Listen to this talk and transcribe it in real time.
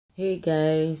Hey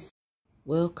guys,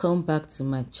 welcome back to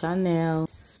my channel.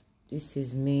 This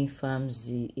is me,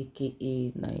 Famzy,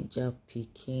 aka Niger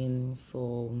Peking,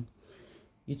 from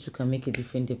You Too Can Make a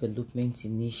Different Development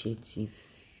Initiative,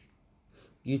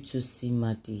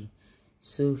 UNTOUCHED.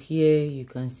 So here you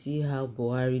can see how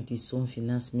BUHARI, the Zone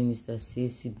Finance Minister,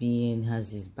 says CBN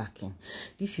has his backing.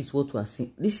 This is what we are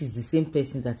seeing. This is the same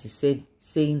person that is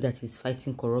saying that he's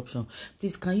fighting corruption.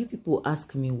 Please, can you people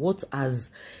ask me what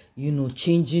has,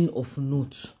 changing of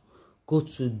notes got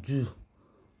to do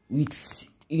with,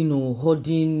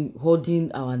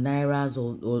 holding our nairas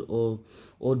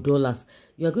or dollars?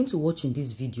 You are going to watch in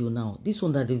this video now. This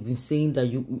one that they've been saying that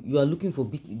you are looking for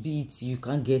BT you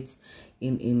can't get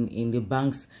in the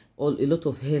banks. A lot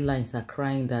of headlines are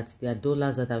crying that there are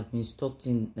dollars that have been stocked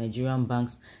in Nigerian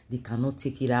banks. They cannot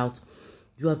take it out.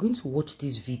 You are going to watch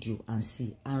this video and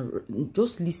see, and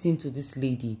just listen to this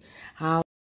lady.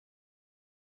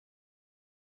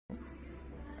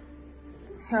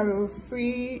 Hello,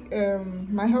 see,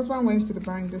 my husband went to the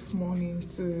bank this morning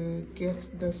to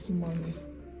get this money.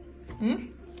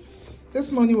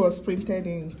 This money was printed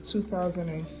in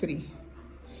 2003.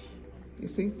 You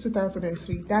see,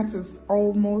 2003. That is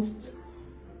almost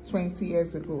 20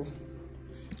 years ago.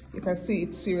 You can see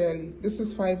it serially. This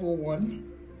is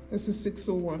 501. This is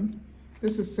 601.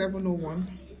 This is 701.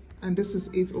 And this is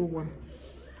 801.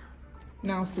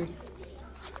 Now see. You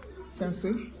can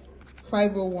see.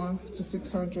 501 to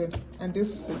 600, and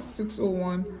this is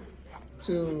 601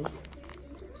 to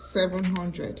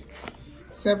 700,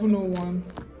 701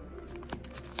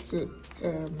 to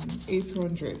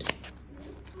 800.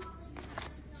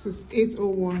 This is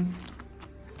 801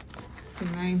 to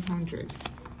 900.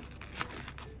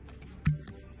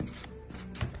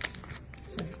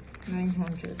 So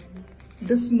 900.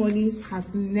 This money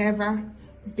has never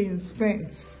been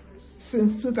spent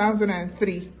since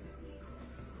 2003.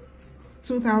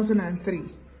 2003.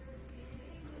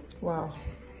 Wow.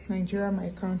 Nigeria, my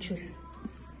country.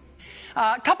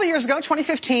 A couple years ago,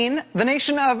 2015, the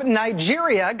nation of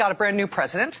Nigeria got a brand new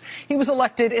president. He was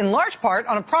elected in large part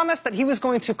on a promise that he was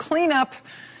going to clean up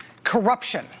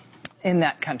corruption in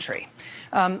that country.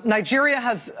 Nigeria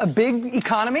has a big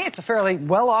economy. It's a fairly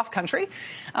well-off country,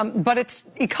 but its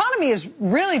economy is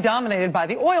really dominated by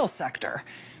the oil sector.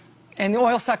 And the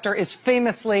oil sector is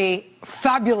famously,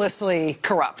 fabulously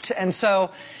corrupt. And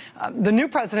so the new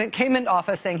president came into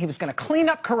office saying he was going to clean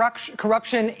up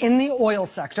corruption in the oil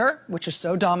sector, which is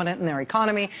so dominant in their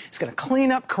economy. He's going to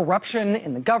clean up corruption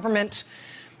in the government.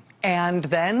 And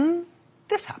then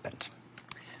this happened.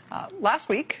 Last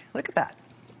week, look at that.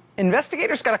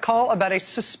 Investigators got a call about a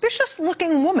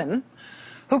suspicious-looking woman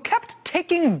who kept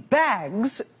taking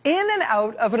bags in and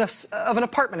out of an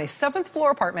apartment, a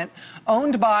seventh-floor apartment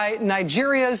owned by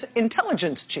Nigeria's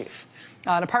intelligence chief,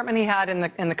 an apartment he had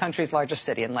in the country's largest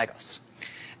city, in Lagos.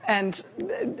 And,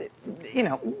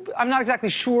 I'm not exactly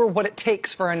sure what it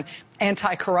takes for an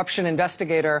anti-corruption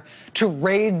investigator to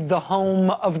raid the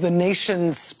home of the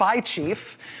nation's spy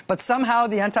chief, but somehow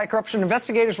the anti-corruption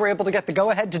investigators were able to get the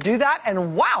go-ahead to do that,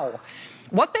 and wow!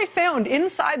 What they found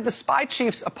inside the spy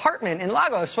chief's apartment in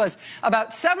Lagos was about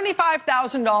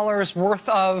 $75,000 worth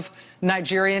of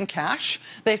Nigerian cash.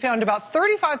 They found about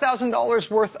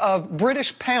 $35,000 worth of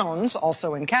British pounds,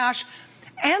 also in cash.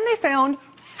 And they found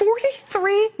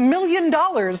 $43 million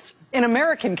in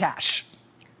American cash.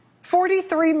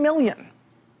 $43 million.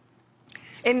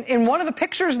 In one of the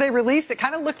pictures they released, it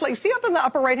kind of looked like, see up in the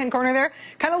upper right-hand corner there,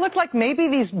 kind of looked like maybe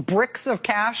these bricks of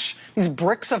cash, these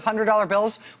bricks of $100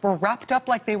 bills were wrapped up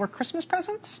like they were Christmas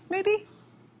presents, maybe?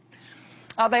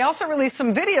 They also released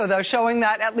some video, though, showing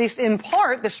that at least in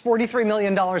part, this $43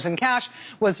 million in cash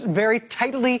was very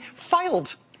tightly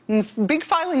filed in big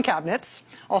filing cabinets,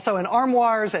 also in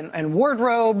armoires and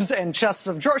wardrobes and chests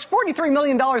of drawers. $43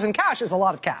 million in cash is a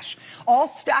lot of cash, all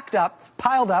stacked up,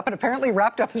 piled up, and apparently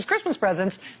wrapped up as Christmas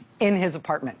presents in his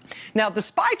apartment. Now, the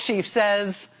spy chief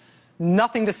says,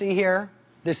 nothing to see here.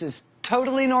 This is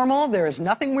totally normal. There is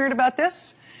nothing weird about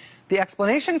this. The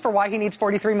explanation for why he needs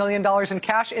 $43 million in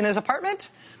cash in his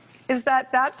apartment is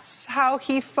that that's how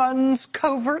he funds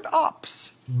covert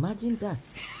ops. Imagine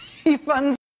that. He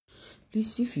funds...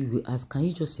 Please, if you will ask, can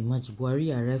you just imagine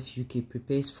BUHARI arrives UK,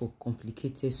 prepares for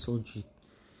complicated surgery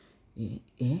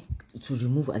to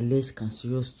remove alleged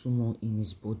cancerous tumor in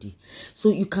his body? So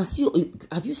you can see,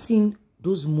 have you seen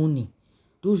those money,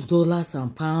 those dollars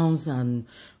and pounds and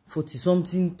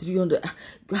 40-something, 300?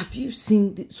 Have you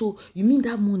seen? So you mean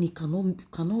that money cannot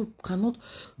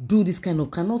do this kind of,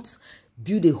 cannot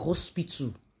build a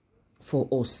hospital for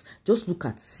us? Just look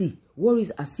at, see,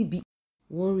 worries at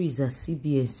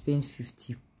CBN spent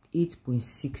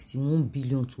 8.61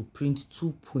 billion to print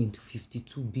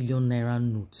 2.52 billion naira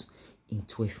notes in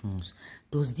 12 months.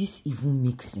 Does this even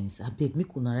make sense? I beg,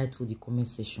 make una write for the comment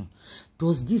section.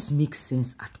 Does this make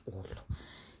sense at all?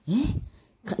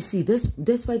 See,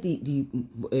 despite the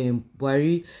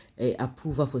BUHARI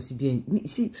approval for CBN,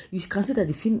 see, you can see that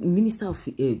the Minister of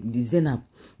the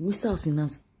Minister of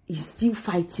Finance, is still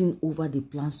fighting over the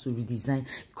plans to redesign,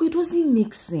 because it doesn't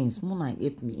make sense. Mona,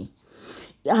 help me.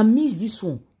 I miss this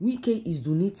one. Wike is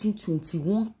donating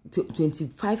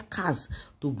 25 cars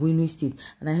to Benue State,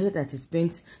 and I heard that he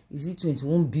spent, is it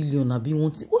 21 billion? I've been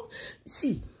wanting. What?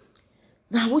 See,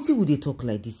 now what would they talk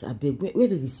like this? I beg, where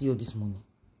did they see all this money?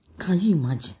 Can you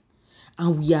imagine?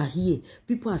 And we are here.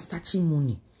 People are starting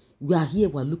money. We are here.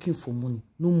 We're looking for money.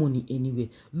 No money anywhere.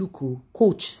 Look, oh,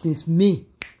 coach, since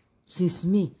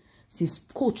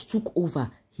coach took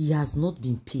over, he has not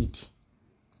been paid.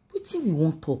 What do we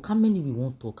want talk? How many we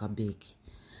want talk? I beg.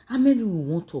 How many we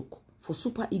want talk for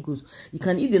Super Eagles? You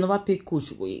can, if they never pay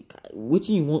coach, what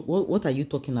do you want? What are you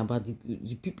talking about?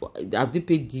 The people, have they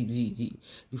paid the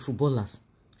footballers?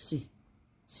 See.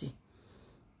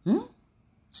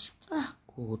 Ah,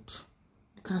 God.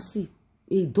 You can see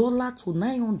 $1 to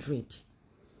 900.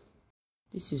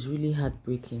 This is really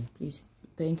heartbreaking. Please,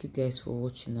 thank you guys for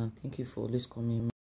watching, and thank you for always coming.